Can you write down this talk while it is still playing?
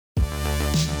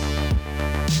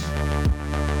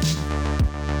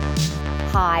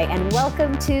Hi, and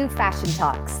welcome to Fashion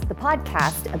Talks, the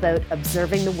podcast about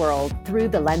observing the world through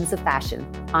the lens of fashion.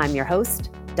 I'm your host,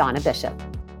 Donna Bishop.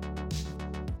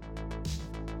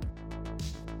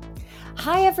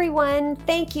 Hi, everyone.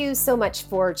 Thank you so much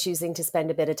for choosing to spend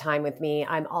a bit of time with me.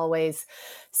 I'm always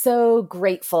so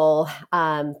grateful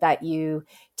that you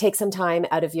take some time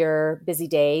out of your busy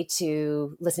day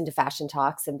to listen to Fashion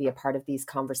Talks and be a part of these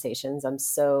conversations. I'm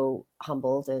so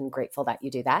humbled and grateful that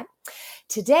you do that.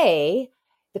 Today,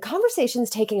 the conversation's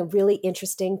taking a really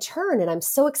interesting turn, and I'm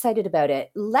so excited about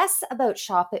it. Less about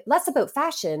shopping, less about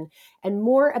fashion, and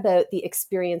more about the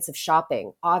experience of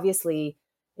shopping. Obviously,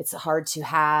 it's hard to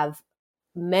have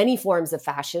many forms of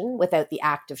fashion without the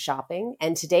act of shopping.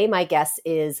 And today, my guest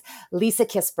is Lisa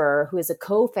Kisber, who is a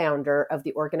co-founder of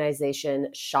the organization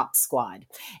ShopSquad.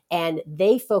 And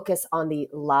they focus on the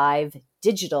live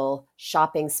digital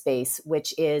shopping space,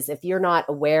 which is, if you're not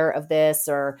aware of this,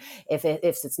 or if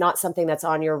it's not something that's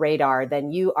on your radar,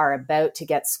 then you are about to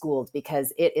get schooled,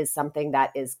 because it is something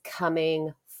that is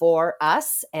coming for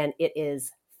us, and it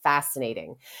is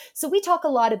fascinating. So we talk a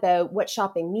lot about what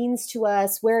shopping means to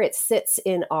us, where it sits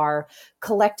in our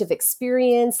collective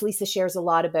experience. Lisa shares a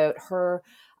lot about her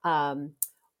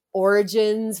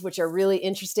origins, which are really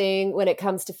interesting when it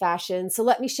comes to fashion. So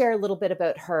let me share a little bit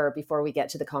about her before we get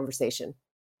to the conversation.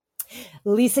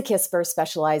 Lisa Kisber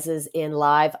specializes in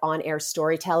live on-air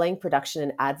storytelling, production,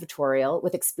 and advertorial,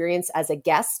 with experience as a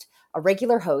guest, a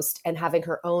regular host, and having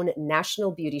her own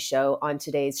national beauty show on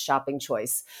Today's Shopping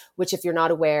Choice, which, if you're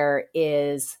not aware,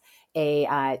 is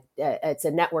it's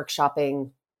a network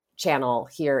shopping channel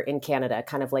here in Canada,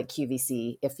 kind of like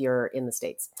QVC if you're in the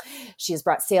States. She has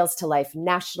brought sales to life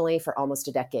nationally for almost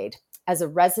a decade. As a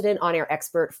resident on-air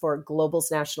expert for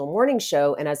Global's national morning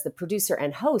show, and as the producer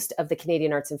and host of the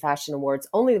Canadian Arts and Fashion Awards'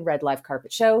 Only Red Live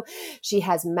Carpet Show, she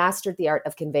has mastered the art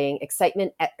of conveying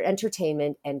excitement,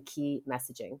 entertainment, and key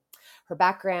messaging. Her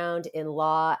background in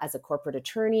law as a corporate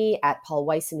attorney at Paul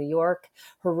Weiss in New York,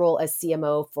 her role as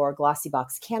CMO for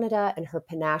Glossybox Canada, and her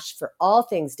panache for all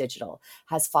things digital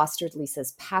has fostered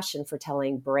Lisa's passion for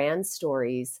telling brand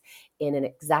stories in an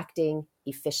exacting,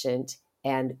 efficient,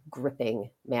 and gripping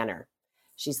manner.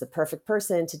 She's the perfect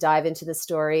person to dive into the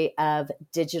story of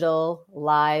digital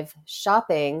live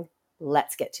shopping.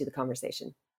 Let's get to the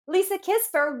conversation. Lisa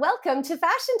Kisber, welcome to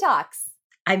Fashion Talks.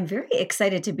 I'm very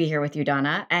excited to be here with you,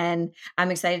 Donna, and I'm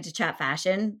excited to chat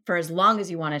fashion for as long as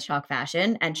you want to talk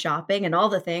fashion and shopping and all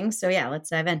the things. So yeah,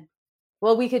 let's dive in.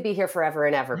 Well, we could be here forever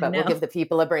and ever, but we'll give the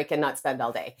people a break and not spend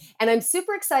all day. And I'm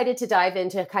super excited to dive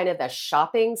into kind of the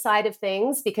shopping side of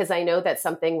things, because I know that's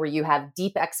something where you have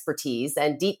deep expertise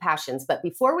and deep passions. But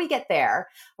before we get there,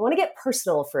 I want to get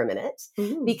personal for a minute,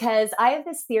 because I have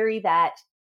this theory that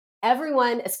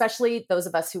everyone, especially those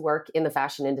of us who work in the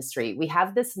fashion industry, we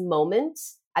have this moment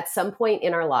at some point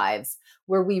in our lives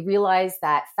where we realize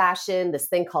that fashion, this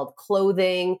thing called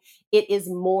clothing, it is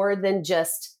more than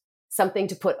just something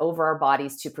to put over our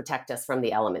bodies to protect us from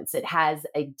the elements. It has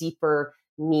a deeper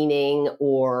meaning,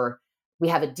 or we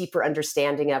have a deeper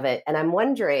understanding of it. And I'm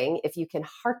wondering if you can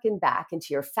hearken back into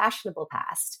your fashionable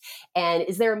past. And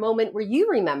is there a moment where you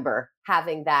remember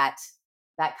having that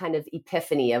kind of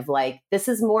epiphany of like, this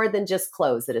is more than just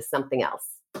clothes, it is something else?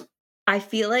 I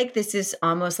feel like this is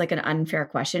almost like an unfair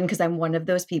question, because I'm one of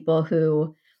those people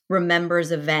who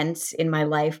remembers events in my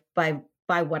life by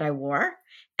what I wore,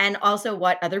 and also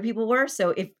what other people wore.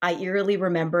 So if I eerily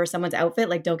remember someone's outfit,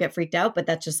 like, don't get freaked out, but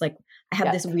that's just like, I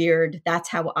have this weird, that's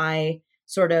how I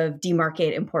sort of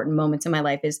demarcate important moments in my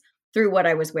life, is through what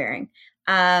I was wearing.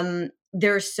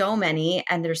 There's so many,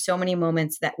 and there's so many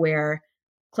moments that where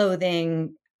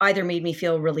clothing either made me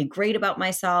feel really great about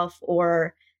myself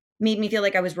or made me feel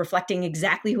like I was reflecting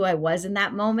exactly who I was in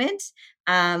that moment.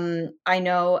 I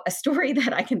know a story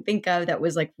that I can think of that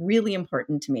was like really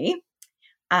important to me.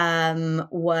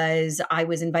 Was I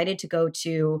was invited to go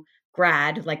to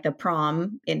grad, like the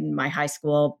prom in my high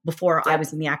school, before I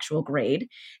was in the actual grade.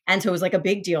 And so it was like a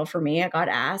big deal for me. I got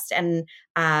asked, and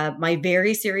my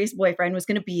very serious boyfriend was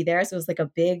going to be there. So it was like a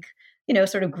big,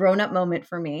 sort of grown up moment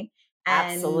for me.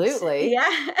 And absolutely.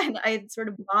 Yeah. And I had sort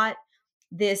of bought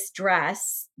this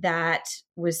dress that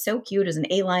was so cute. It was an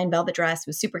A-line velvet dress. It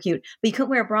was super cute, but you couldn't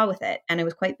wear a bra with it. And it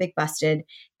was quite big busted.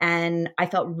 And I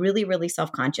felt really, really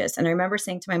self-conscious. And I remember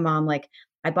saying to my mom, like,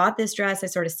 I bought this dress. I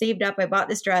sort of saved up. I bought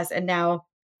this dress. And now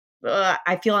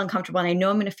I feel uncomfortable. And I know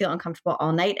I'm going to feel uncomfortable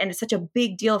all night. And it's such a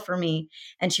big deal for me.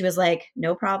 And she was like,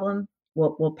 no problem.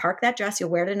 We'll park that dress. You'll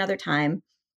wear it another time.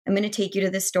 I'm going to take you to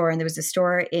this store. And there was a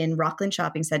store in Rockland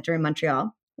Shopping Center in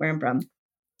Montreal, where I'm from.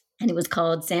 and it was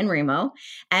called San Remo,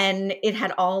 and it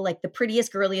had all like the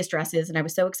prettiest, girliest dresses. And I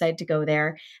was so excited to go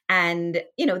there. And,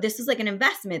 this was like an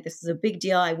investment. This was a big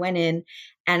deal. I went in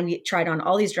and we tried on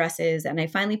all these dresses, and I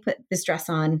finally put this dress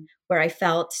on where I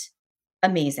felt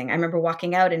amazing. I remember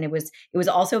walking out, and it was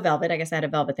also velvet. I guess I had a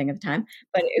velvet thing at the time,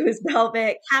 but it was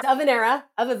velvet. Of an era,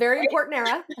 of a very important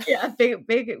era. Yeah,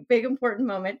 big important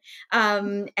moment.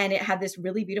 And it had this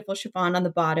really beautiful chiffon on the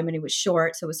bottom, and it was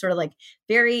short, so it was sort of like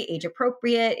very age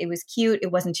appropriate. It was cute.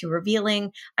 It wasn't too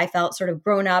revealing. I felt sort of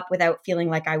grown up without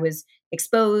feeling like I was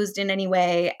exposed in any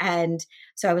way. And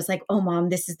so I was like, "Oh, Mom,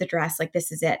 this is the dress. Like,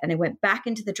 this is it." And I went back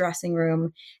into the dressing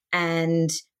room,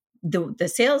 and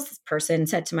the salesperson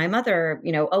said to my mother,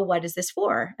 "Oh, what is this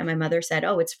for?" And my mother said,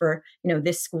 "Oh, it's for,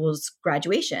 this school's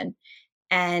graduation."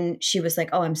 And she was like,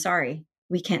 "Oh, I'm sorry.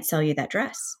 We can't sell you that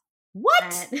dress."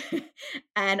 What?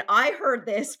 And I heard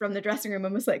this from the dressing room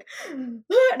and was like, and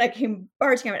I came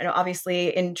barging out, and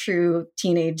obviously in true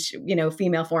teenage,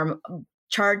 female form,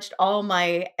 charged all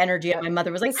my energy. And my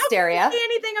mother was like, hysteria. "How can you say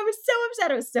anything?" I was so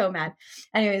upset. I was so mad.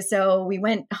 Anyway, so we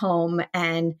went home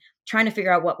and trying to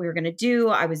figure out what we were going to do.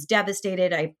 I was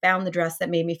devastated. I found the dress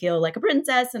that made me feel like a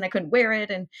princess, and I couldn't wear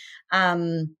it.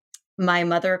 And my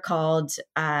mother called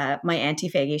my Auntie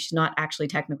Faggy. She's not actually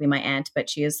technically my aunt, but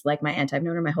she is like my aunt. I've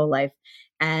known her my whole life.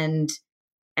 And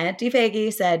Auntie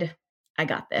Faggy said, "I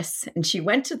got this." And she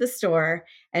went to the store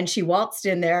and she waltzed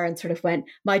in there and sort of went,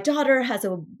 "My daughter has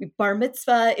a bar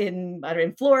mitzvah in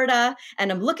Florida, and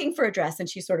I'm looking for a dress." And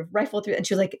she sort of rifled through, and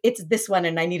she was like, "It's this one,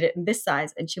 and I need it in this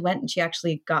size." And she went and she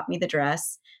actually got me the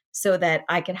dress so that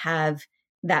I could have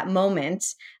that moment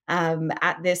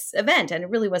at this event. And it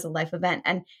really was a life event.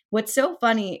 And what's so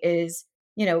funny is,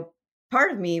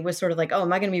 part of me was sort of like, "Oh,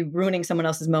 am I going to be ruining someone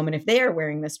else's moment if they are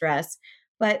wearing this dress?"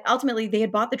 But ultimately, they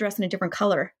had bought the dress in a different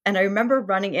color. And I remember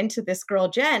running into this girl,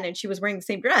 Jen, and she was wearing the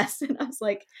same dress. And I was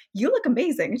like, "You look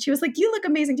amazing." And she was like, "You look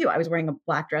amazing too." I was wearing a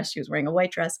black dress. She was wearing a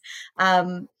white dress.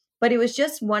 But it was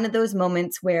just one of those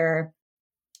moments where,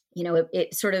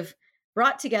 it sort of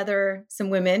brought together some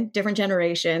women, different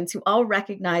generations, who all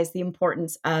recognized the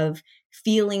importance of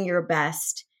feeling your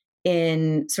best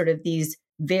in sort of these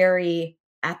very,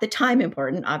 at the time,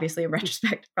 important, obviously in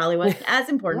retrospect, probably wasn't as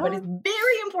important, but it's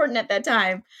very important at that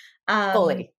time.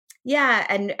 Fully. Yeah.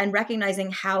 And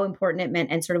recognizing how important it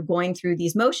meant, and sort of going through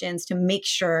these motions to make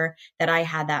sure that I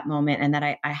had that moment, and that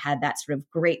I had that sort of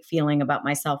great feeling about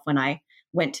myself when I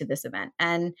went to this event.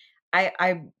 And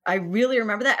I really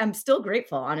remember that. I'm still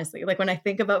grateful, honestly. Like, when I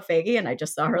think about Faggy, and I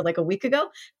just saw her like a week ago,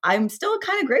 I'm still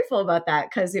kind of grateful about that,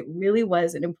 because it really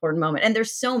was an important moment. And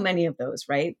there's so many of those,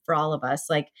 right? For all of us,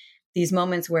 like these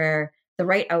moments where the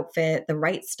right outfit, the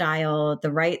right style,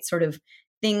 the right sort of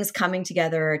things coming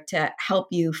together to help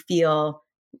you feel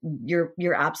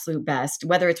your absolute best,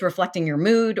 whether it's reflecting your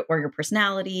mood or your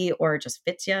personality or just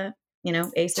fits you,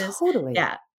 aces. Totally.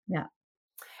 Yeah. Yeah.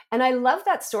 And I love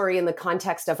that story in the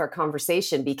context of our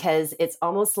conversation, because it's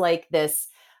almost like this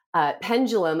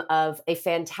pendulum of a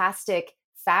fantastic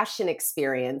fashion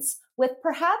experience with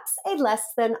perhaps a less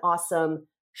than awesome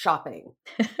shopping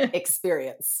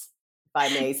experience, if I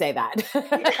may say that.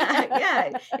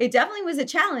 Yeah. It definitely was a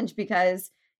challenge, because,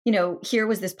 here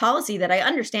was this policy that I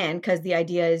understand, because the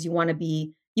idea is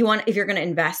if you're going to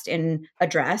invest in a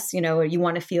dress, you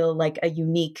want to feel like a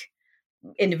unique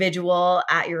individual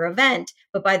at your event.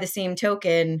 But by the same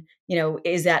token,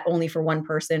 is that only for one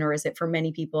person, or is it for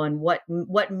many people? And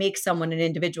what makes someone an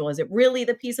individual? Is it really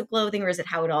the piece of clothing, or is it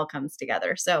how it all comes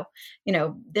together? So,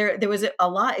 there was a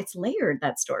lot. It's layered,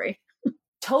 that story.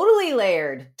 Totally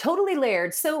layered.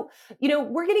 So,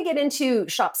 we're going to get into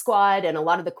ShopSquad and a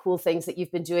lot of the cool things that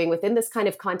you've been doing within this kind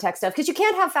of context of, because you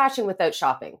can't have fashion without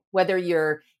shopping, whether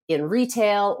you're in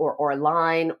retail or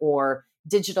online or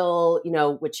digital,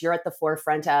 which you're at the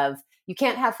forefront of. You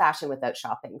can't have fashion without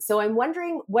shopping. So I'm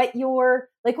wondering what's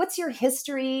your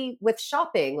history with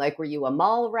shopping? Like, were you a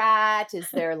mall rat? Is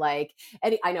there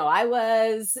I know I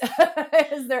was,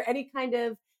 is there any kind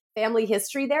of family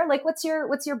history there? Like, what's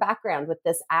your background with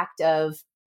this act of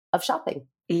shopping?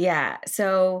 Yeah.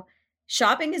 So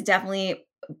shopping is definitely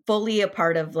fully a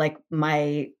part of like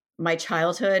my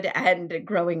childhood and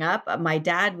growing up. My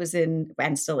dad was in,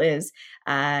 and still is,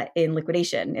 in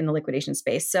the liquidation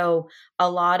space. So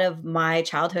a lot of my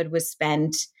childhood was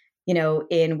spent,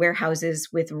 in warehouses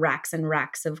with racks and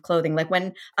racks of clothing. Like,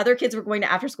 when other kids were going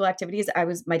to after school activities,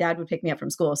 my dad would pick me up from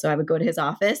school. So I would go to his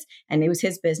office, and it was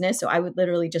his business. So I would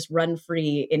literally just run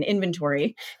free in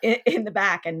inventory in the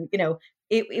back. And,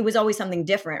 it was always something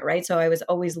different, right? So I was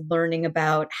always learning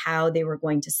about how they were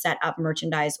going to set up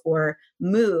merchandise or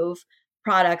move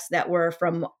products that were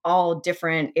from all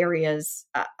different areas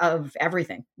of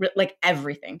everything, like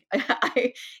everything.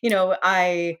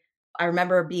 I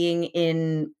remember being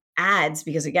in ads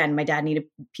because, again, my dad needed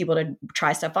people to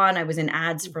try stuff on. I was in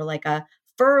ads for like a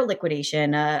fur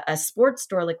liquidation, a sports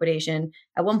store liquidation.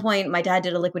 At one point, my dad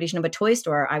did a liquidation of a toy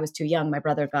store. I was too young. My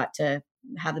brother got to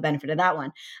have the benefit of that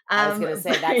one. I was going to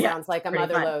say, that sounds like a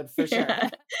mother load for sure.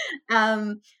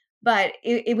 Yeah. But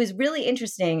it was really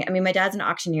interesting. I mean, my dad's an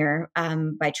auctioneer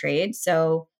by trade.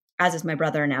 So, as is my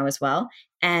brother now as well.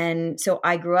 And so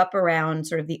I grew up around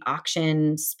sort of the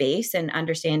auction space and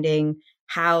understanding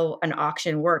how an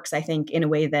auction works, I think, in a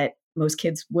way that most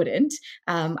kids wouldn't.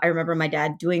 I remember my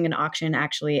dad doing an auction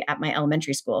actually at my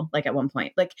elementary school, like at one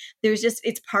point. Like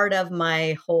it's part of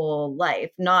my whole life,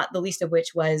 not the least of which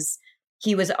was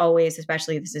he was always,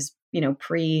 especially this is,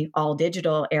 pre all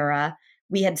digital era,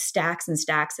 we had stacks and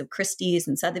stacks of Christie's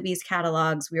and Sotheby's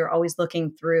catalogs. We were always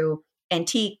looking through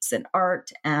antiques and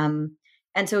art. And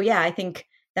so, yeah, I think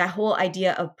that whole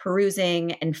idea of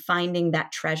perusing and finding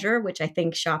that treasure, which I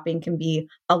think shopping can be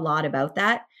a lot about,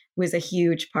 that was a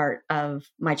huge part of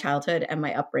my childhood and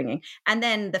my upbringing. And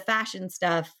then the fashion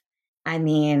stuff, I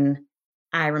mean,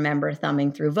 I remember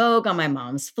thumbing through Vogue on my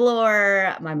mom's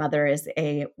floor. My mother is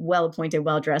a well-appointed,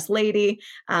 well-dressed lady.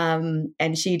 And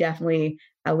she definitely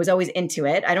was always into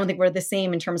it. I don't think we're the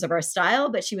same in terms of our style,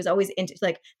 but she was always into,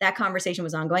 like, that conversation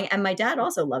was ongoing. And my dad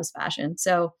also loves fashion.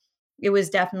 So it was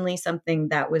definitely something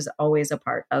that was always a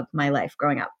part of my life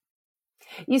growing up.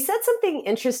 You said something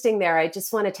interesting there. I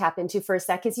just want to tap into for a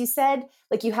sec. Is you said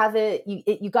like you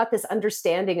got this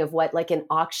understanding of what like an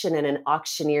auction and an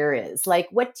auctioneer is. Like,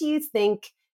 what do you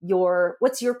think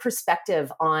what's your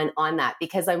perspective on that?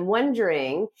 Because I'm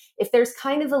wondering if there's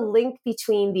kind of a link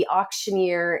between the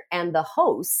auctioneer and the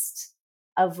host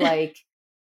of like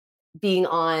being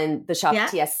on the Shop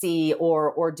TSC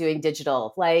or doing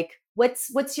digital. Like,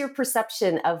 what's your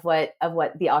perception of what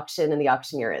the auction and the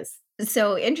auctioneer is?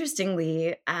 So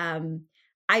interestingly,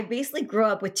 I basically grew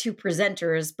up with two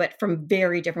presenters, but from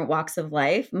very different walks of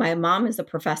life. My mom is a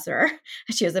professor.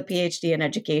 She has a PhD in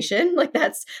education,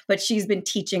 but she's been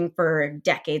teaching for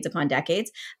decades upon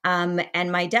decades.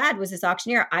 And my dad was this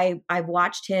auctioneer. I've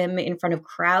watched him in front of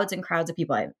crowds and crowds of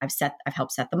people. I've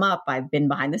helped set them up. I've been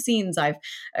behind the scenes.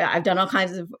 I've done all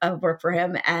kinds of work for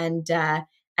him, and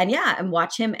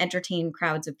watch him entertain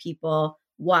crowds of people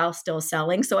while still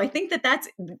selling. So I think that's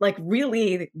like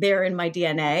really there in my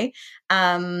DNA.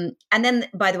 And then,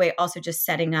 by the way, also just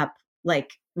setting up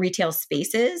like retail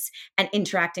spaces and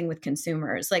interacting with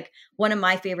consumers. Like one of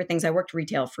my favorite things, I worked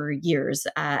retail for years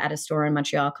at a store in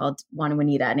Montreal called Juan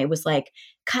Juanita, and it was like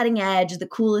cutting edge, the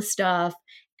coolest stuff.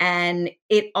 And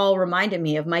it all reminded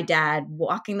me of my dad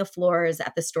walking the floors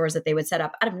at the stores that they would set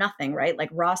up out of nothing, right? Like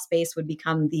raw space would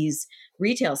become these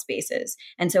retail spaces.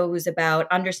 And so it was about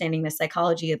understanding the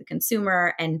psychology of the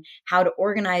consumer and how to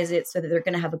organize it so that they're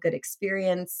going to have a good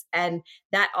experience. And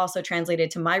that also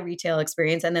translated to my retail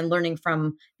experience and then learning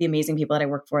from the amazing people that I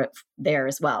worked for there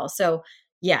as well. So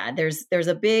yeah, there's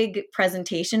a big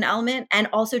presentation element and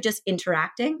also just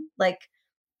interacting. Like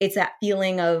it's that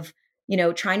feeling of,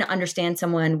 trying to understand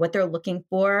someone, what they're looking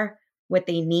for, what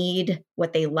they need,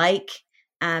 what they like,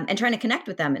 and trying to connect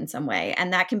with them in some way.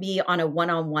 And that can be on a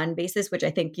one-on-one basis, which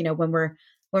I think, when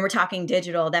we're talking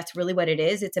digital, that's really what it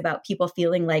is. It's about people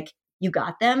feeling like you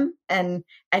got them and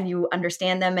you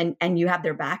understand them and you have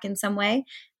their back in some way.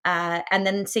 And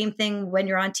then same thing when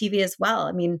you're on TV as well.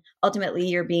 I mean, ultimately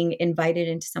you're being invited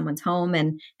into someone's home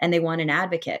and they want an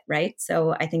advocate, right?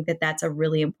 So I think that's a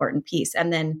really important piece.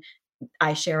 And then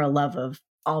I share a love of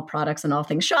all products and all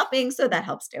things shopping, so that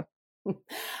helps too.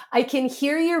 I can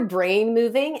hear your brain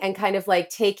moving and kind of like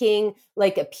taking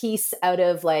like a piece out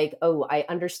of like, oh, I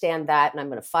understand that. And I'm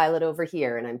going to file it over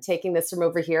here. And I'm taking this from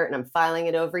over here and I'm filing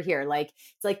it over here. Like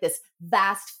it's like this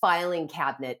vast filing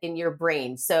cabinet in your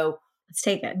brain. So let's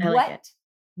take it. I like it.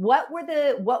 What were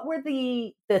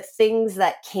the things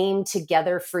that came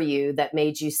together for you that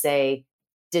made you say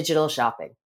digital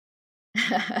shopping?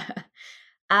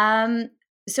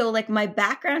 So like my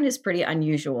background is pretty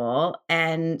unusual.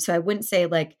 And so I wouldn't say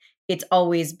like it's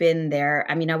always been there.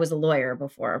 I mean, I was a lawyer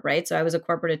before, right? So I was a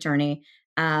corporate attorney,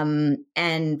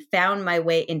 and found my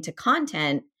way into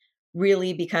content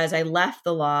really because I left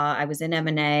the law. I was in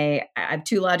M&A. I have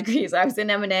 2 law degrees. I was in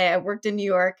M&A. I worked in New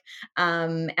York.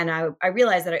 And I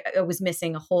realized that I was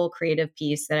missing a whole creative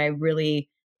piece that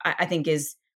I think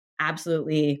is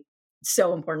absolutely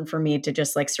so important for me to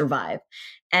just like survive.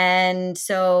 And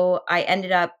so I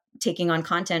ended up taking on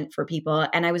content for people.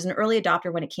 And I was an early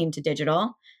adopter when it came to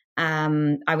digital.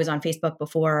 I was on Facebook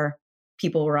before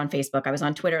people were on Facebook. I was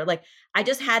on Twitter. Like I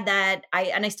just had that.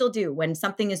 And I still do when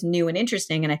something is new and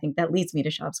interesting. And I think that leads me to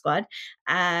ShopSquad.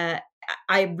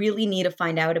 I really need to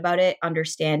find out about it,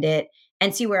 understand it,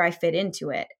 and see where I fit into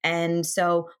it. And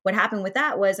so what happened with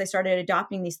that was I started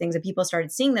adopting these things and people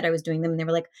started seeing that I was doing them. And they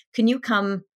were like, can you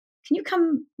come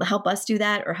help us do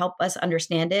that or help us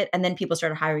understand it? And then people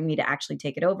started hiring me to actually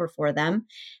take it over for them.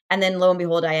 And then lo and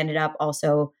behold, I ended up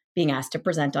also being asked to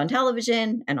present on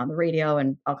television and on the radio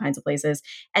and all kinds of places.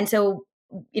 And so,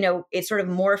 it sort of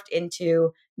morphed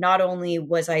into not only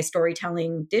was I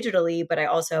storytelling digitally, but I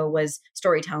also was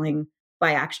storytelling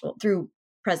through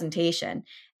presentation.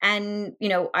 And,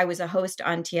 I was a host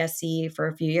on TSC for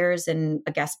a few years and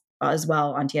a guest as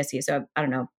well on TSC. So I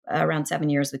don't know, around 7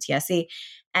 years with TSC.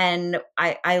 And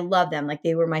I love them. Like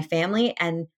they were my family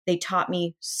and they taught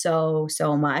me so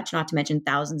much, not to mention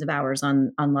thousands of hours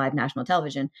on live national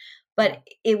television. But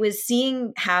it was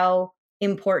seeing how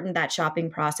important that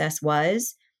shopping process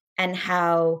was and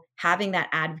how having that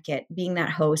advocate, being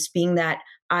that host, being that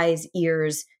eyes,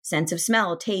 ears, sense of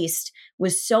smell, taste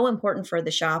was so important for the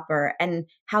shopper and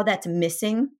how that's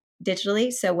missing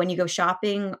digitally. So when you go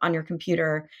shopping on your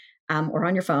computer, or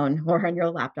on your phone, or on your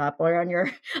laptop, or on your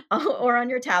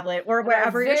tablet, or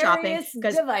wherever you're shopping,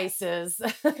 devices,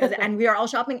 and we are all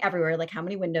shopping everywhere. Like, how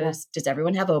many windows does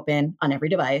everyone have open on every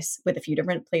device with a few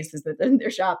different places that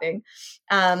they're shopping?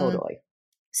 Totally.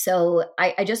 So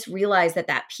I just realized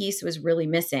that piece was really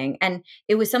missing, and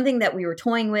it was something that we were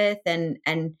toying with and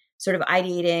sort of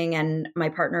ideating. And my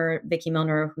partner, Vicky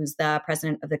Milner, who's the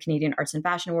president of the Canadian Arts and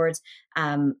Fashion Awards,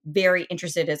 very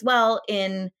interested as well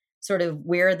in sort of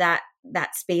where that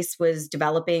space was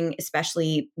developing,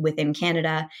 especially within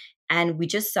Canada. And we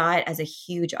just saw it as a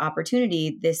huge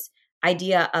opportunity, this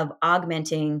idea of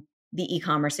augmenting the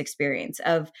e-commerce experience,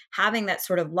 of having that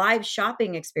sort of live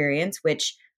shopping experience,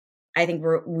 which I think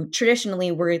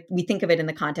we think of it in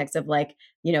the context of like,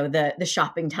 the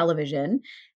shopping television,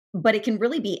 but it can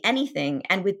really be anything.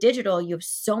 And with digital, you have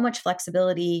so much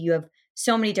flexibility. You have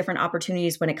so many different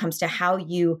opportunities when it comes to how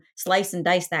you slice and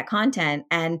dice that content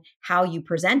and how you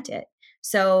present it.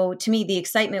 So to me, the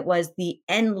excitement was the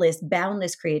endless,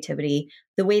 boundless creativity,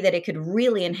 the way that it could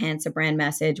really enhance a brand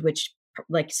message, which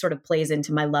like sort of plays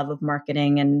into my love of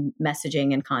marketing and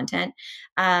messaging and content.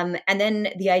 And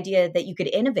then the idea that you could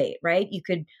innovate, right? You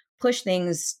could push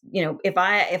things, if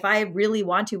I really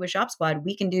want to with ShopSquad,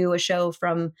 we can do a show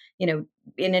from, in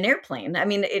an airplane. I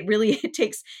mean, it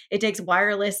takes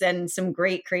wireless and some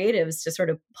great creatives to sort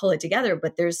of pull it together,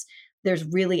 but there's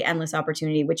really endless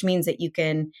opportunity, which means that you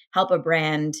can help a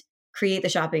brand create the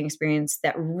shopping experience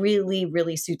that really,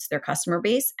 really suits their customer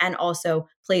base and also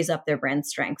plays up their brand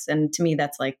strengths. And to me,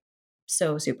 that's like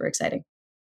so super exciting.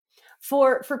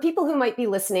 For people who might be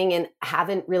listening and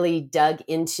haven't really dug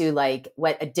into like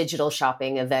what a digital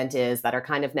shopping event is, that are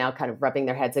kind of rubbing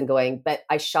their heads and going, but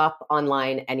I shop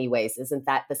online anyways, isn't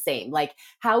that the same? Like,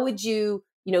 how would you,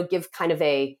 give kind of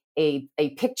a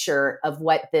picture of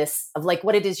what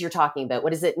it is you're talking about?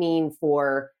 What does it mean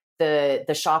for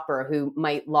the shopper who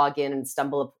might log in and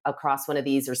stumble across one of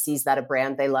these or sees that a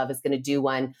brand they love is going to do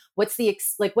one? What's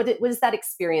what does that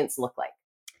experience look like?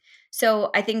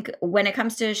 So I think when it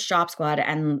comes to ShopSquad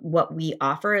and what we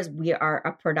offer is we are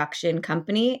a production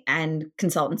company and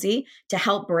consultancy to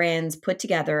help brands put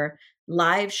together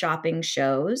live shopping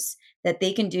shows that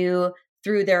they can do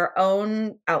through their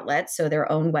own outlets, so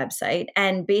their own website.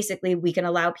 And basically we can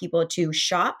allow people to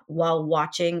shop while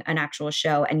watching an actual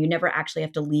show, and you never actually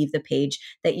have to leave the page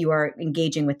that you are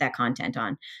engaging with that content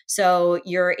on. So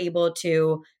you're able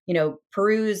to,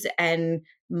 peruse and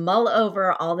mull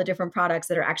over all the different products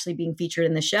that are actually being featured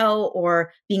in the show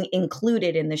or being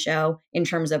included in the show in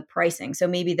terms of pricing. So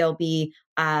maybe there'll be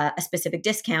a specific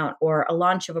discount or a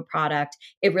launch of a product.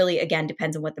 It really, again,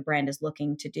 depends on what the brand is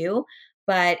looking to do.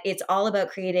 But it's all about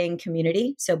creating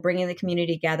community. So bringing the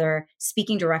community together,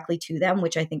 speaking directly to them,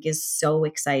 which I think is so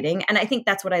exciting. And I think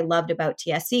that's what I loved about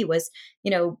TSC was,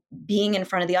 being in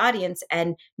front of the audience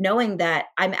and knowing that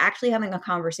I'm actually having a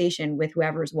conversation with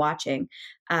whoever's watching.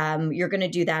 You're going to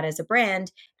do that as a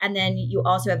brand. And then you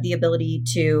also have the ability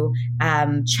to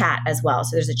chat as well.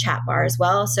 So there's a chat bar as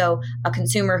well. So a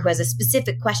consumer who has a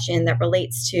specific question that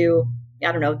relates to,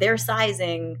 I don't know, their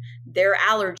sizing, their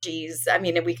allergies. I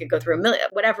mean, if we could go through a million,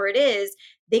 whatever it is,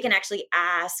 they can actually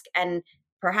ask and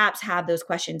perhaps have those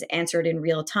questions answered in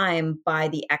real time by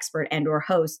the expert and or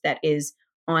host that is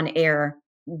on air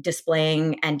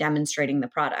displaying and demonstrating the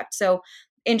product. So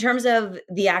in terms of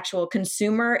the actual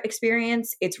consumer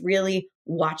experience, it's really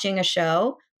watching a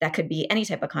show that could be any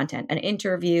type of content, an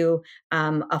interview,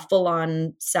 a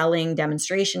full-on selling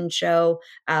demonstration show,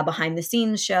 behind the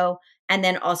scenes show. and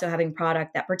then also having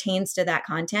product that pertains to that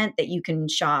content that you can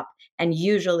shop. And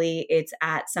usually it's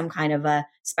at some kind of a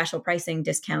special pricing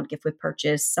discount, gift with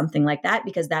purchase, something like that,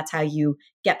 because that's how you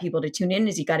get people to tune in,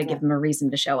 is you got to give them a reason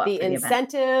to show up The for the event.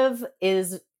 incentive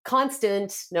is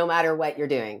constant no matter what you're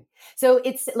doing. So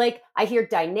it's like, I hear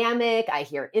dynamic, I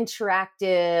hear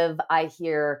interactive, I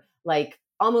hear like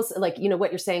almost like,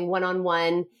 what you're saying,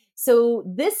 one-on-one. So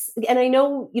this, and I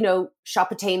know,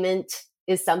 shopatainment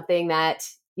is something that,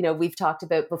 we've talked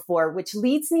about before, which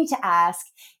leads me to ask,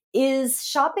 is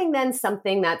shopping then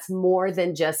something that's more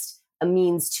than just a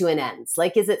means to an end?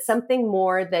 Like, is it something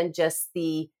more than just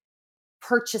the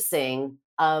purchasing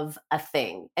of a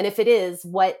thing? And if it is,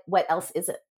 what else is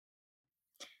it?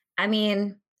 I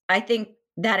mean, I think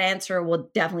that answer will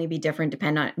definitely be different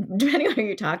depending on who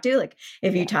you talk to. Like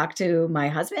if you talk to my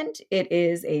husband, it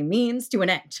is a means to an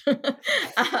end.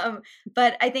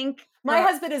 But I think my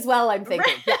husband as well, I'm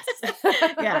thinking, yes.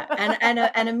 Yeah.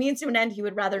 And a means to an end he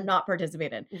would rather not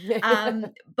participate in.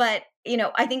 But,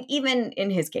 I think even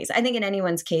in his case, I think in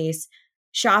anyone's case,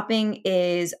 shopping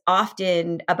is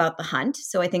often about the hunt.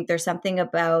 So I think there's something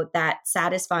about that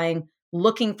satisfying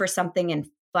looking for something and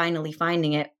finally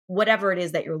finding it, whatever it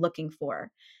is that you're looking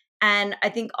for. And I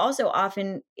think also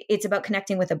often it's about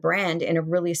connecting with a brand in a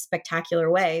really spectacular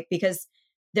way, because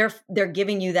they're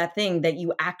giving you that thing that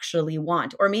you actually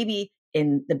want. Or maybe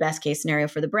in the best case scenario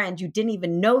for the brand, you didn't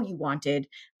even know you wanted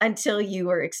until you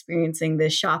were experiencing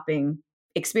this shopping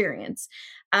experience.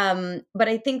 But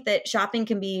I think that shopping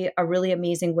can be a really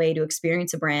amazing way to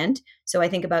experience a brand. So I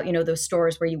think about, those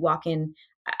stores where you walk in,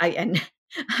 I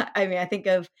mean, I think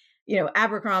of,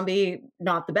 Abercrombie,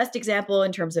 not the best example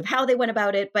in terms of how they went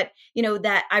about it, but,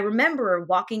 that I remember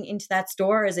walking into that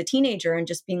store as a teenager and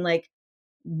just being like,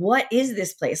 what is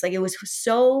this place? Like, it was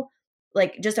so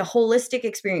like just a holistic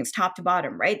experience, top to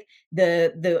bottom, right?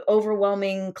 The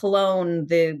overwhelming cologne,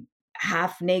 the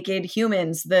half naked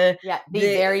humans, the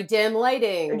very dim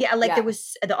lighting. There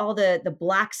was all the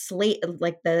black slate,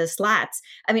 like the slats.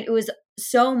 I mean, it was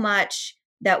so much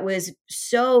that was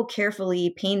so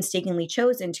carefully, painstakingly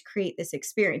chosen to create this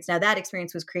experience. Now that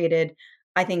experience was created,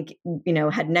 I think,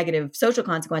 had negative social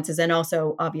consequences. And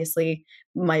also obviously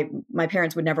my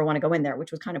parents would never want to go in there,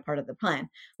 which was kind of part of the plan.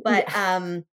 But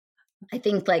I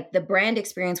think like the brand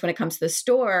experience when it comes to the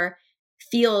store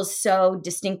feels so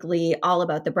distinctly all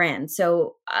about the brand.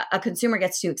 So a consumer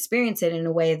gets to experience it in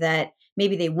a way that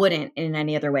maybe they wouldn't in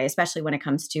any other way, especially when it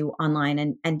comes to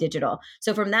online and digital.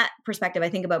 So from that perspective, I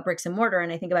think about bricks and mortar,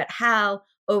 and I think about how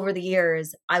over the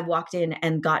years I walked in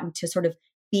and gotten to sort of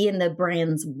be in the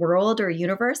brand's world or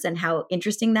universe and how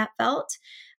interesting that felt.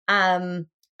 I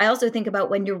also think about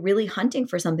when you're really hunting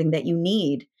for something that you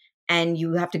need and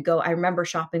you have to go. I remember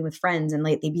shopping with friends and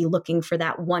like they'd be looking for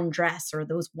that one dress or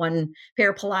those one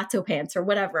pair of palazzo pants or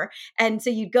whatever. And so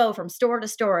you'd go from store to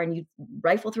store and you'd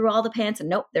rifle through all the pants and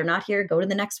nope, they're not here. Go to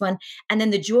the next one. And then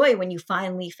the joy when you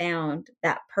finally found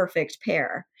that perfect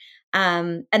pair.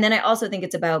 And then I also think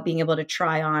it's about being able to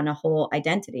try on a whole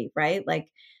identity, right? Like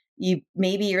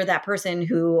maybe you're that person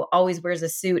who always wears a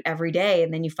suit every day.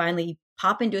 And then you finally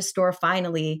pop into a store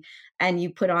finally, and you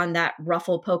put on that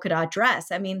ruffled polka dot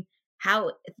dress. I mean,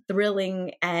 how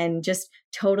thrilling and just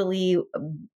totally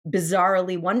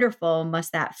bizarrely wonderful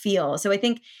must that feel? So I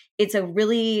think it's a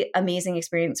really amazing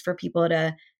experience for people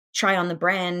to try on the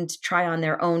brand, try on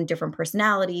their own different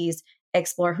personalities,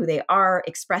 explore who they are,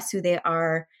 express who they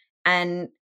are. And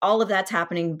all of that's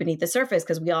happening beneath the surface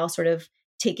because we all sort of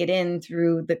take it in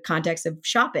through the context of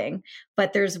shopping.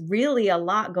 But there's really a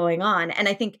lot going on. And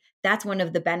I think that's one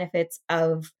of the benefits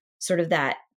of sort of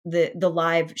that the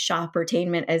live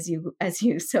shoppertainment, as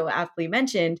you so aptly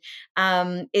mentioned,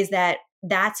 is that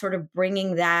that's sort of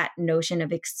bringing that notion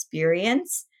of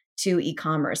experience to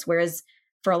e-commerce. Whereas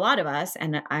for a lot of us,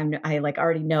 and I like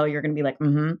already know you're going to be like,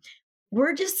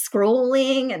 we're just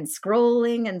scrolling and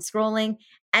scrolling and scrolling.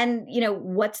 And,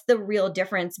 what's the real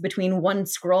difference between one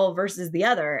scroll versus the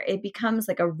other? It becomes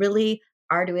like a really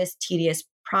arduous, tedious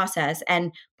process.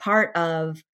 And part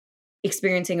of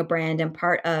experiencing a brand and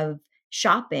part of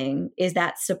shopping is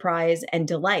that surprise and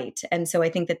delight. And so I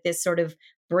think that this sort of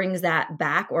brings that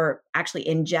back, or actually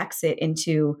injects it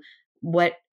into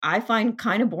what I find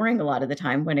kind of boring a lot of the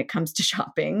time when it comes to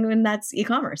shopping, and that's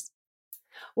e-commerce.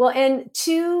 Well, and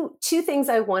two things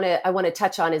I want to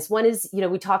touch on is, one is,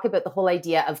 we talk about the whole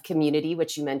idea of community,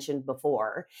 which you mentioned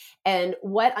before. And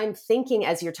what I'm thinking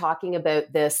as you're talking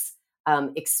about this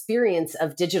experience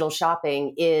of digital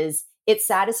shopping is it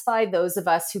satisfied those of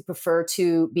us who prefer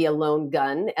to be a lone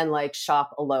gun and like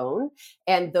shop alone,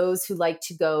 and those who like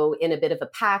to go in a bit of a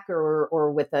pack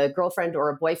or with a girlfriend or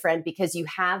a boyfriend, because you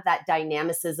have that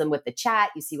dynamicism with the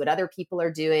chat. You see what other people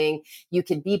are doing. You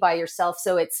can be by yourself.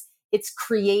 So it's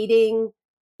creating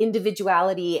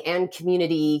individuality and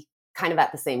community kind of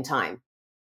at the same time.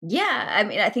 Yeah. I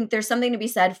mean, I think there's something to be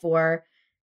said for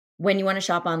when you want to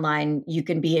shop online, you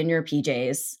can be in your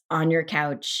PJs on your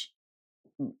couch,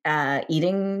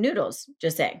 eating noodles,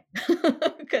 just saying,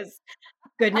 because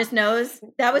goodness knows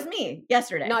that was me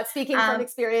yesterday. Not speaking from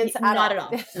experience at Not all. at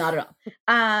all. Not at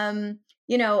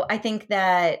all. I think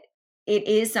that it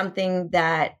is something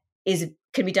that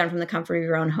can be done from the comfort of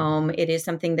your own home. It is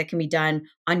something that can be done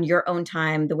on your own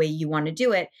time, the way you want to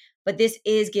do it. But this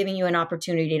is giving you an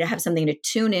opportunity to have something to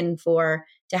tune in for,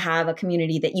 to have a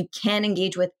community that you can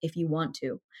engage with if you want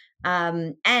to.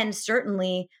 And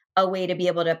certainly a way to be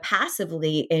able to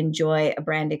passively enjoy a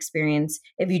brand experience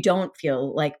if you don't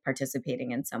feel like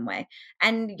participating in some way.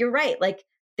 And you're right. Like,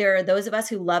 there are those of us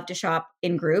who love to shop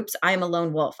in groups. I'm a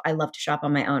lone wolf. I love to shop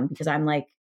on my own because I'm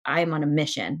on a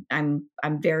mission. I'm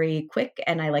very quick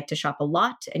and I like to shop a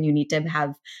lot, and you need to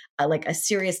have a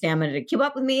serious stamina to keep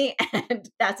up with me, and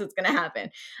that's what's going to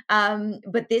happen.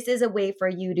 But this is a way for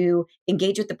you to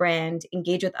engage with the brand,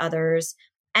 engage with others,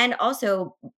 and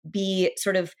also be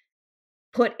sort of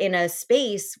put in a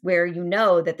space where you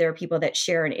know that there are people that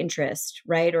share an interest,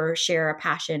 right? Or share a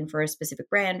passion for a specific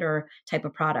brand or type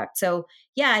of product. So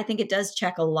yeah, I think it does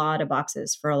check a lot of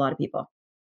boxes for a lot of people.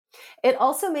 It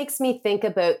also makes me think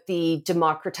about the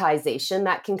democratization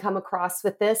that can come across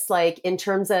with this, like in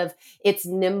terms of it's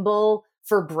nimble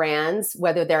for brands,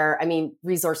 whether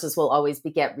resources will always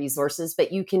beget resources,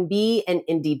 but you can be an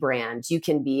indie brand. You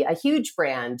can be a huge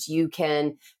brand. You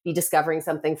can be discovering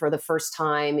something for the first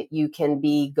time. You can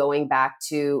be going back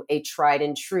to a tried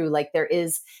and true, like there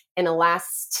is an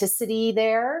elasticity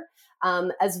there,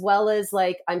 as well as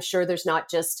like, I'm sure there's not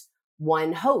just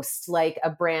one host, like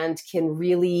a brand can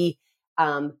really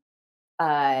um,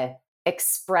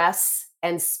 express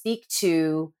and speak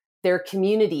to their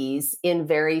communities in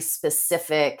very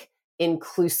specific,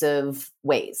 inclusive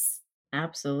ways.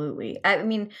 Absolutely. I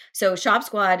mean, so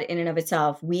ShopSquad in and of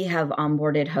itself, we have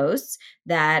onboarded hosts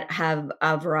that have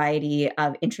a variety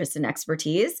of interests and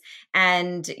expertise.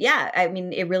 And yeah, I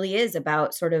mean, it really is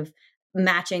about sort of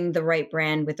matching the right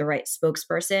brand with the right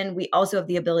spokesperson. We also have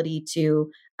the ability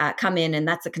to come in, and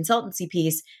that's the consultancy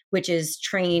piece, which is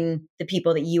train the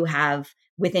people that you have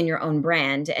within your own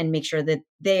brand and make sure that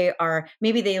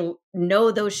maybe they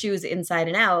know those shoes inside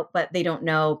and out, but they don't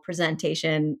know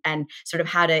presentation and sort of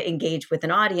how to engage with an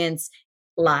audience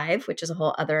live, which is a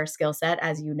whole other skill set,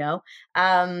 as you know.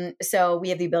 So we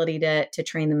have the ability to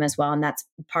train them as well. And that's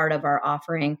part of our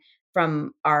offering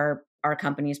from our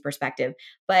company's perspective.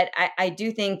 But I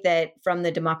do think that from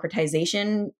the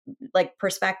democratization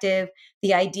perspective,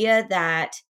 the idea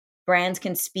that brands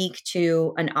can speak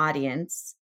to an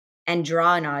audience and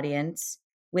draw an audience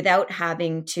without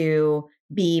having to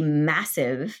be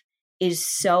massive is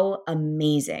so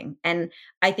amazing. And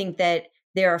I think that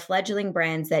there are fledgling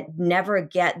brands that never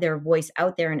get their voice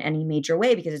out there in any major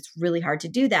way because it's really hard to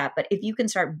do that. But if you can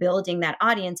start building that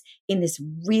audience in this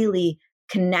really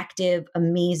connective,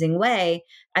 amazing way,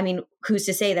 I mean, who's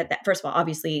to say that first of all,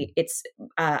 obviously it's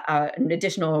an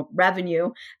additional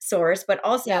revenue source, but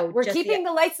also we're keeping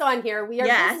the lights on here. We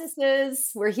are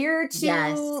businesses. We're here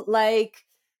to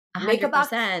make a buck.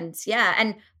 100%. Yeah.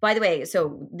 And by the way,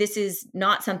 so this is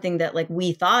not something that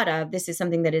we thought of. This is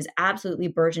something that is absolutely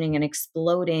burgeoning and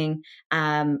exploding.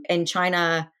 In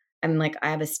China, I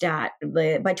have a stat.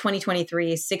 By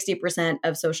 2023, 60%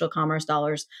 of social commerce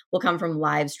dollars will come from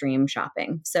live stream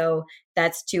shopping. So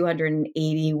that's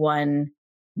 $281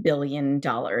 billion.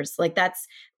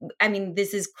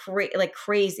 This is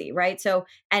crazy, right? So,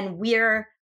 and we're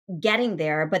getting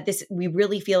there, but we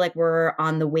really feel like we're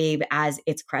on the wave as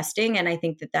it's cresting. And I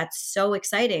think that that's so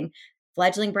exciting.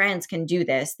 Fledgling brands can do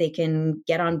this. They can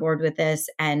get on board with this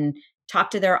and talk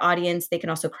to their audience. They can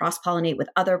also cross-pollinate with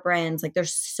other brands.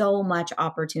 There's so much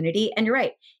opportunity. And you're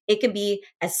right. It can be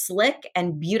as slick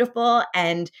and beautiful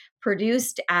and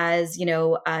produced as,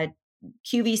 a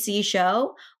QVC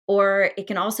show, or it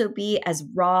can also be as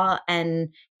raw and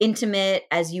intimate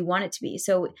as you want it to be.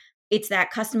 So it's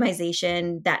that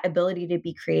customization, that ability to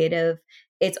be creative.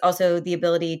 It's also the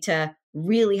ability to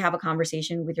really have a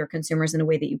conversation with your consumers in a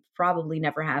way that you probably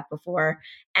never have before,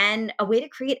 and a way to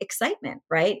create excitement,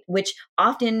 right? Which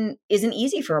often isn't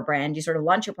easy for a brand. You sort of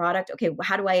launch your product. Okay,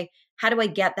 how do I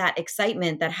get that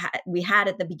excitement that we had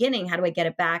at the beginning? How do I get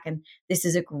it back? And this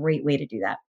is a great way to do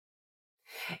that.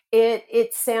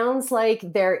 It sounds like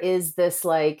there is this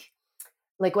like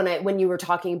when you were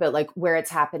talking about like where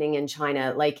it's happening in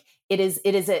China, like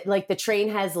like the train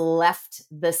has left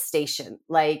the station,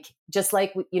 like just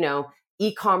like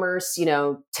e-commerce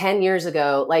 10 years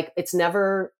ago, like it's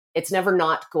never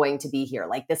not going to be here.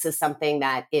 Like this is something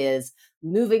that is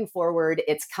moving forward,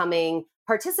 it's coming,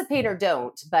 participate or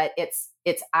don't, but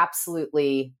it's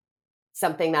absolutely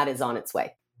something that is on its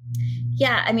way.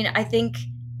 Yeah, I mean,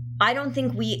 I don't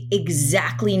think we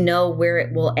exactly know where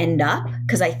it will end up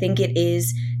because I think it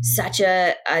is such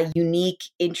a unique,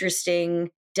 interesting,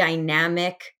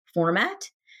 dynamic format.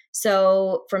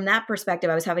 So, from that perspective,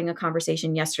 I was having a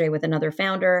conversation yesterday with another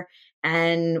founder,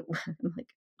 and like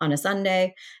on a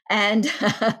Sunday, and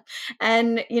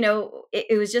and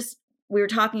it was just we were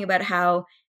talking about how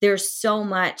there's so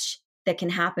much that can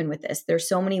happen with this. There's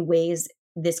so many ways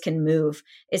this can move,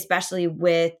 especially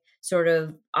with sort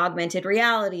of augmented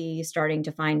reality starting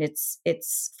to find its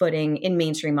footing in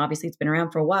mainstream. Obviously, it's been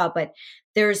around for a while, but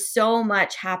there's so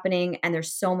much happening and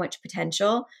there's so much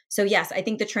potential. So yes, I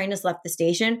think the train has left the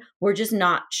station. We're just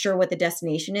not sure what the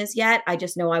destination is yet. I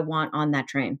just know I want on that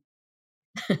train.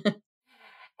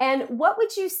 And what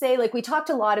would you say, like we talked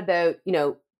a lot about,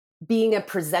 being a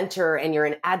presenter and you're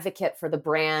an advocate for the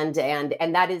brand,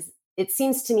 and that is, it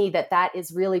seems to me that that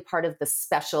is really part of the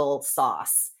special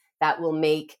sauce that will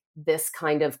make this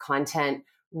kind of content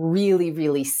really,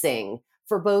 really sing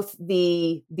for both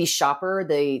the shopper,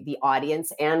 the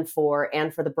audience, and for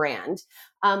the brand,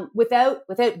 without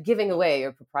giving away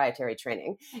your proprietary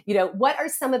training. What are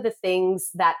some of the things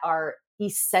that are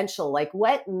essential? Like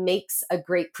what makes a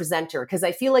great presenter? Because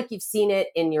I feel like you've seen it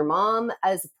in your mom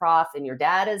as a prof, and your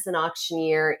dad as an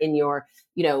auctioneer, in your,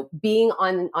 being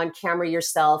on camera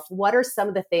yourself. What are some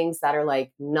of the things that are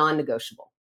like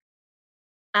non-negotiable?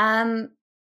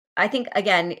 I think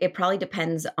again, it probably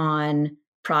depends on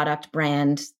product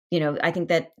brand. I think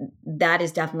that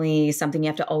is definitely something you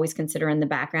have to always consider in the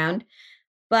background.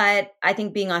 But I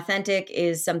think being authentic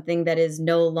is something that is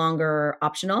no longer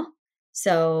optional.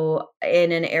 So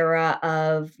in an era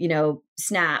of,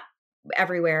 Snap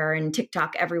everywhere and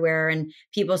TikTok everywhere and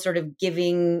people sort of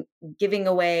giving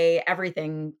away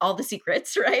everything, all the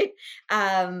secrets, right?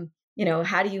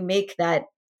 How do you make that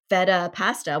feta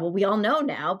pasta? Well, we all know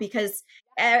now because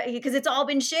it's all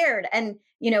been shared. And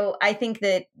I think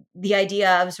that the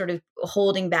idea of sort of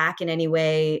holding back in any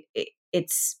way,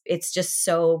 it's just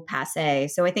so passe.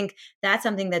 So I think that's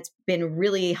something that's been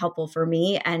really helpful for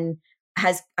me and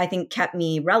has, I think, kept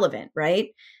me relevant, right?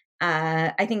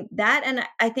 I think that, and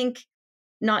I think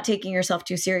not taking yourself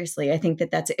too seriously. I think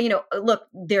that's, look,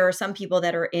 there are some people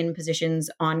that are in positions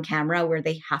on camera where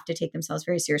they have to take themselves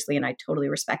very seriously. And I totally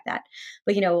respect that.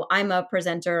 But, I'm a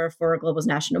presenter for Global's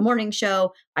national morning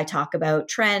show. I talk about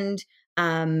trend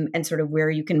and sort of where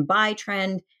you can buy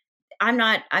trend. I'm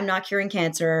not curing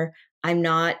cancer. I'm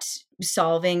not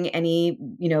solving any,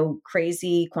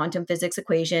 crazy quantum physics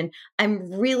equation.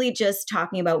 I'm really just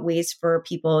talking about ways for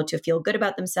people to feel good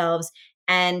about themselves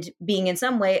and being in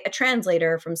some way a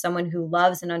translator from someone who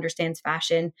loves and understands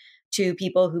fashion to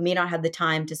people who may not have the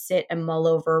time to sit and mull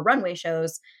over runway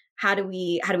shows. How do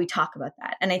we talk about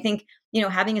that? And I think,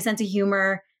 having a sense of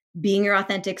humor, being your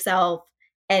authentic self,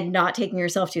 and not taking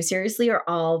yourself too seriously are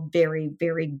all very,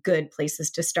 very good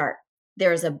places to start.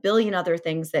 There's a billion other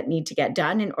things that need to get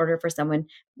done in order for someone,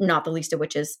 not the least of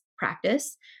which is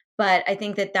practice. But I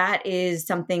think that is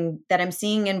something that I'm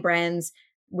seeing in brands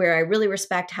where I really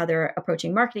respect how they're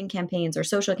approaching marketing campaigns or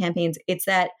social campaigns. It's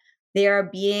that they are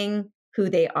being who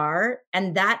they are,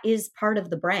 and that is part of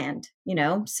the brand,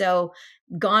 So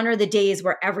gone are the days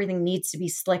where everything needs to be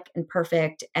slick and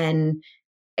perfect. And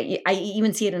I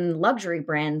even see it in luxury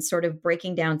brands sort of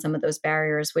breaking down some of those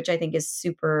barriers, which I think is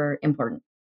super important.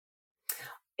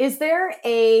 Is there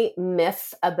a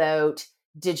myth about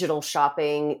digital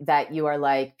shopping that you are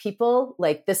like, people,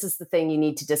 like this is the thing you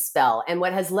need to dispel? And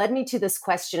what has led me to this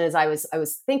question is I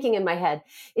was thinking in my head,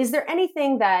 is there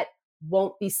anything that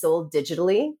won't be sold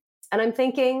digitally? And I'm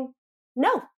thinking,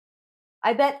 no,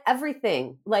 I bet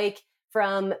everything, like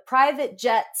from private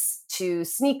jets to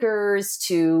sneakers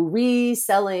to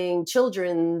reselling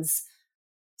children's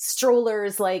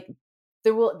strollers, like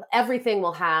everything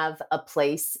will have a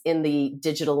place in the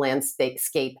digital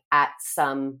landscape at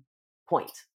some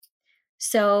point.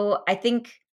 So I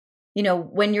think,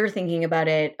 when you're thinking about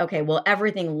it, okay, well,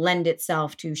 everything lend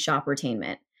itself to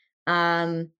shoppertainment.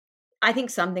 Um, I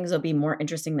think some things will be more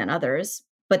interesting than others,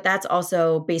 but that's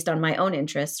also based on my own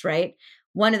interests, right?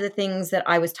 One of the things that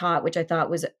I was taught, which I thought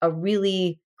was a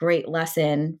really great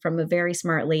lesson from a very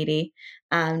smart lady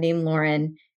named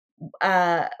Lauren,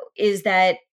 is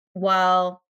that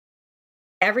while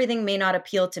everything may not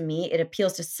appeal to me. It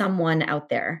appeals to someone out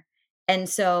there. And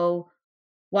so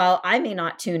while I may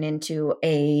not tune into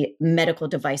a medical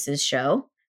devices show,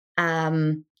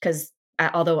 because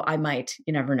although I might,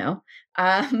 you never know.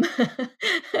 Um,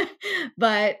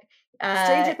 but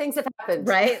Stranger things have happened.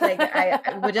 right, like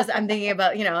I'm thinking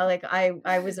about, like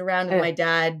I was around with my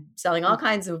dad selling all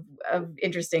kinds of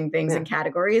interesting things and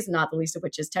categories, not the least of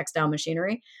which is textile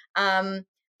machinery.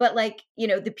 But like,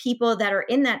 the people that are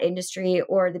in that industry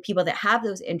or the people that have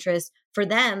those interests, for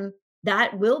them,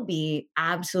 that will be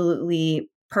absolutely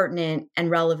pertinent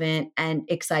and relevant and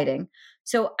exciting.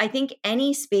 So I think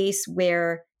any space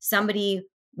where somebody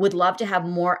would love to have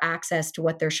more access to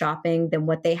what they're shopping than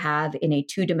what they have in a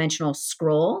two-dimensional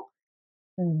scroll,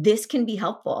 this can be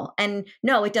helpful. And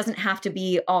no, it doesn't have to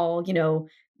be all,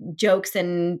 jokes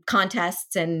and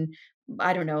contests and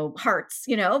I don't know, hearts,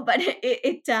 but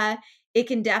it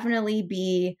can definitely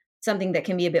be something that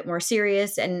can be a bit more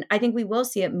serious. And I think we will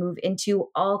see it move into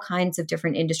all kinds of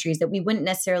different industries that we wouldn't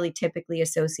necessarily typically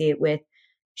associate with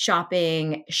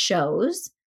shopping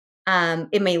shows.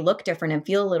 It may look different and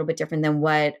feel a little bit different than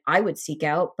what I would seek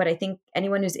out, but I think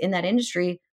anyone who's in that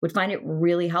industry would find it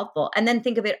really helpful. And then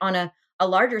think of it on a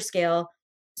larger scale,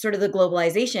 sort of the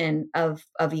globalization of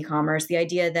e-commerce, the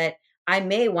idea that I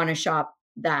may want to shop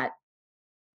that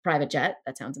private jet.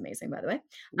 That sounds amazing, by the way.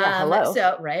 Yeah, hello.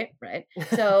 So right.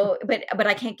 So, but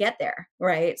I can't get there,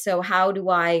 right? So how do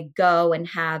I go and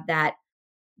have that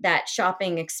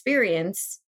shopping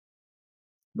experience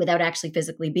without actually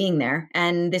physically being there?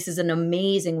 And this is an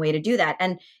amazing way to do that.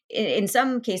 And in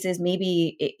some cases,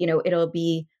 maybe it'll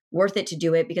be worth it to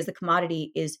do it because the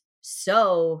commodity is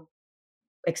so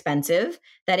expensive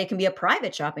that it can be a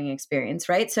private shopping experience,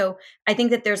 right? So I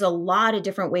think that there's a lot of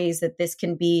different ways that this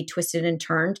can be twisted and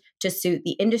turned to suit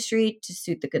the industry, to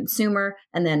suit the consumer,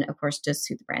 and then of course to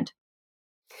suit the brand.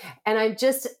 And I'm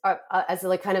just as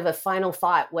like kind of a final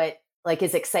thought, what like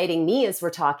is exciting me as we're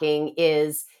talking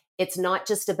is it's not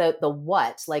just about the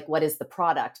what, like what is the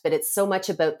product, but it's so much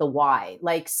about the why.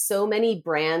 Like so many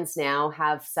brands now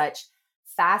have such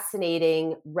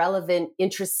fascinating, relevant,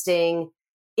 interesting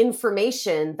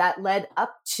information that led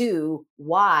up to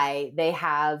why they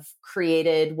have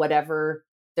created whatever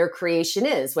their creation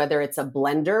is, whether it's a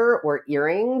blender or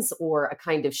earrings or a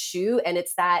kind of shoe. And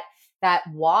it's that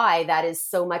why that is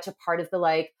so much a part of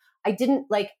the I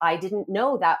didn't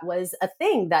know that was a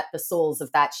thing, that the soles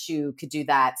of that shoe could do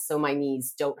that so my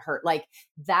knees don't hurt. Like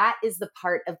that is the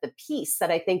part of the piece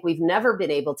that I think we've never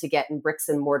been able to get in bricks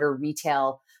and mortar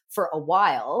retail for a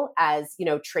while, as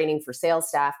training for sales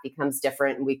staff becomes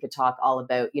different. And we could talk all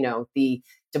about the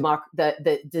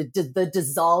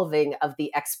dissolving of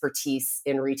the expertise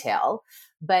in retail,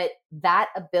 but that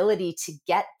ability to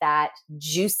get that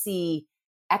juicy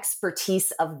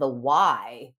expertise of the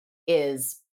why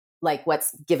is like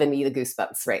what's given me the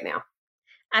goosebumps right now.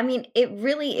 I mean, it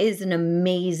really is an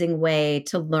amazing way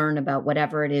to learn about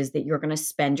whatever it is that you're going to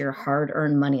spend your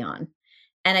hard-earned money on.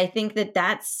 And I think that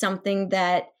that's something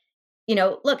that,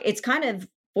 look, it's kind of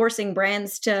forcing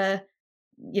brands to,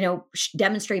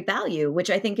 demonstrate value, which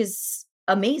I think is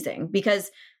amazing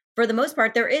because for the most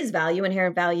part, there is value,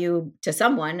 inherent value to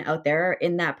someone out there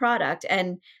in that product.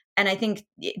 And I think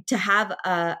to have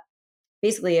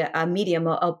basically a medium,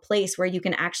 a place where you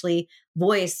can actually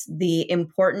voice the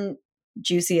important,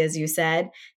 juicy, as you said,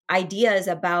 ideas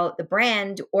about the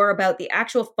brand or about the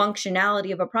actual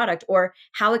functionality of a product or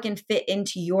how it can fit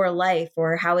into your life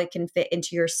or how it can fit into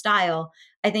your style.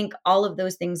 I think all of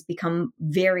those things become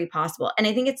very possible. And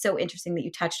I think it's so interesting that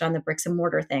you touched on the bricks and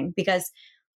mortar thing because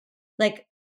like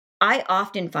I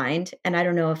often find, and I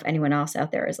don't know if anyone else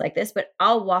out there is like this, but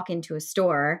I'll walk into a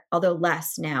store, although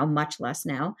less now, much less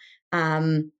now.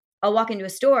 I'll walk into a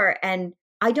store and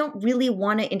I don't really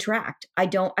want to interact. I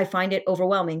find it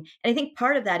overwhelming. And I think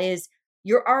part of that is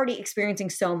you're already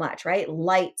experiencing so much, right?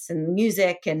 Lights and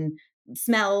music and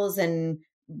smells and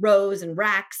rows and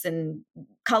racks and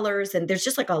colors. And there's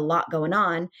just like a lot going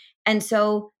on. And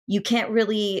so you can't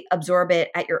really absorb it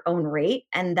at your own rate.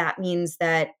 And that means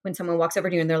that when someone walks over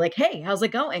to you and they're like, hey, how's it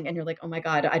going? And you're like, oh my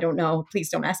God, I don't know. Please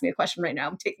don't ask me a question right now.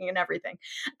 I'm taking in everything.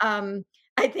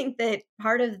 I think that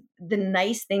part of the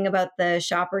nice thing about the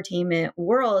shoppertainment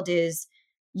world is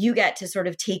you get to sort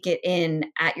of take it in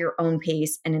at your own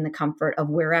pace and in the comfort of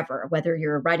wherever, whether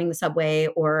you're riding the subway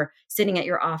or sitting at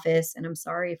your office. And I'm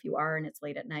sorry if you are and it's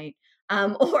late at night.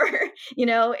 Or,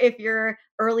 if you're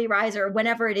early riser,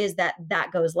 whenever it is that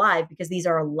goes live, because these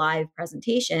are live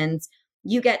presentations,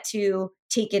 you get to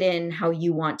take it in how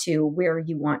you want to, where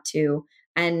you want to.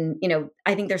 And,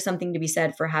 I think there's something to be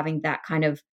said for having that kind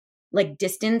of like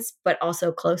distance, but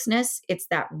also closeness. It's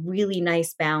that really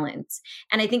nice balance.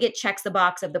 And I think it checks the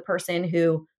box of the person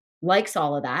who likes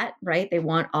all of that, right? They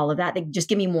want all of that. They just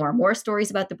give me more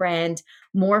stories about the brand,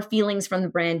 more feelings from the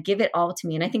brand, give it all to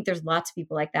me. And I think there's lots of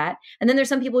people like that. And then there's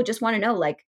some people who just want to know,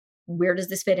 like, where does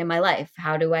this fit in my life?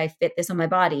 How do I fit this on my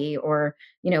body? Or,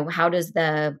 how does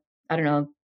I don't know,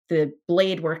 the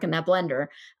blade work in that blender?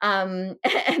 And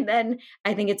then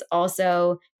I think it's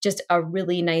also just a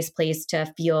really nice place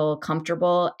to feel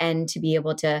comfortable and to be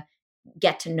able to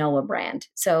get to know a brand.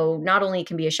 So not only it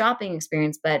can be a shopping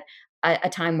experience, but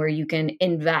a time where you can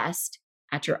invest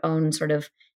at your own sort of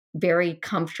very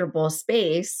comfortable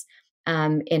space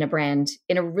in a brand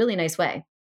in a really nice way.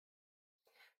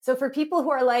 So for people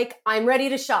who are like, I'm ready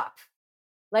to shop,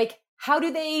 like, how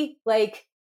do they, like,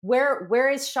 where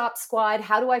is ShopSquad?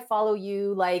 How do I follow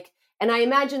you? Like, and I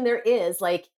imagine there is,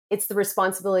 like, it's the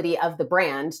responsibility of the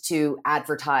brand to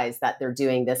advertise that they're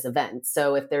doing this event.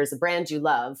 So if there's a brand you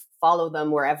love, follow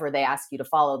them wherever they ask you to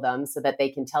follow them so that they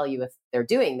can tell you if they're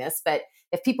doing this. But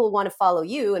if people want to follow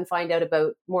you and find out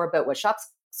more about what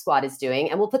ShopSquad is doing,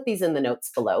 and we'll put these in the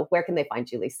notes below, where can they find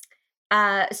you,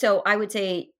 Lisa? So I would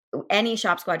say any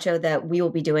ShopSquad show that we will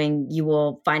be doing, you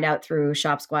will find out through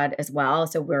ShopSquad as well.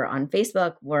 So we're on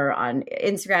Facebook, we're on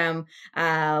Instagram,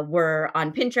 we're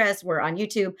on Pinterest, we're on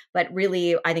YouTube, but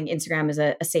really I think Instagram is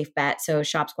a safe bet. So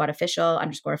ShopSquad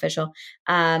 _official.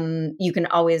 You can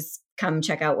always come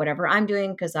check out whatever I'm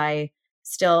doing because I'm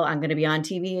going to be on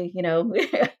TV.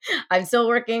 I'm still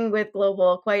working with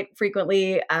Global quite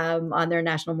frequently on their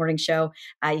national morning show.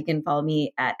 You can follow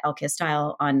me at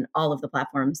LKistyle on all of the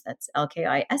platforms. That's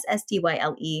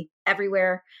LKISSTYLE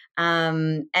everywhere.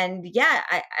 And yeah,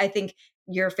 I think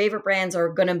your favorite brands are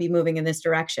going to be moving in this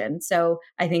direction. So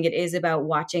I think it is about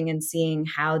watching and seeing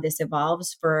how this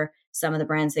evolves for some of the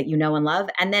brands that you know and love.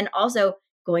 And then also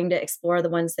going to explore the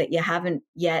ones that you haven't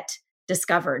yet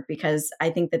discovered, because I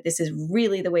think that this is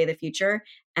really the way of the future.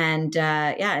 And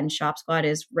and ShopSquad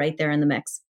is right there in the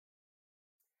mix.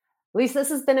 Lisa, this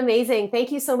has been amazing.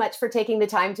 Thank you so much for taking the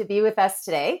time to be with us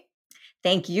today.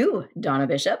 Thank you, Donna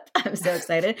Bishop. I'm so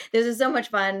excited. This is so much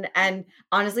fun. And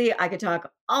honestly, I could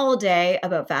talk all day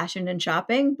about fashion and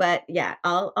shopping, but yeah,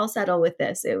 I'll settle with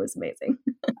this. It was amazing.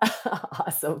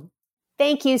 Awesome.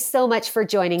 Thank you so much for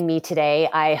joining me today.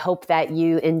 I hope that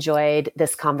you enjoyed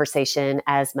this conversation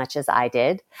as much as I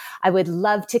did. I would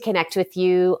love to connect with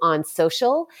you on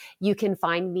social. You can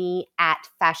find me at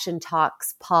Fashion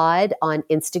Talks Pod on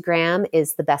Instagram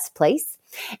is the best place.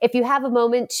 If you have a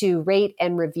moment to rate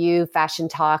and review Fashion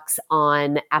Talks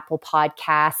on Apple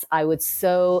Podcasts, I would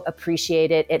so appreciate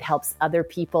it. It helps other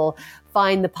people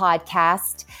find the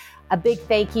podcast. A big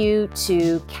thank you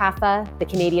to CAFA, the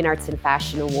Canadian Arts and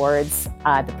Fashion Awards,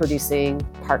 the producing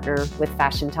partner with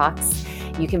Fashion Talks.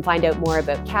 You can find out more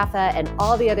about CAFA and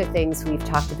all the other things we've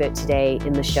talked about today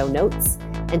in the show notes.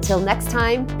 Until next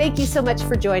time, thank you so much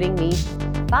for joining me.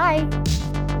 Bye.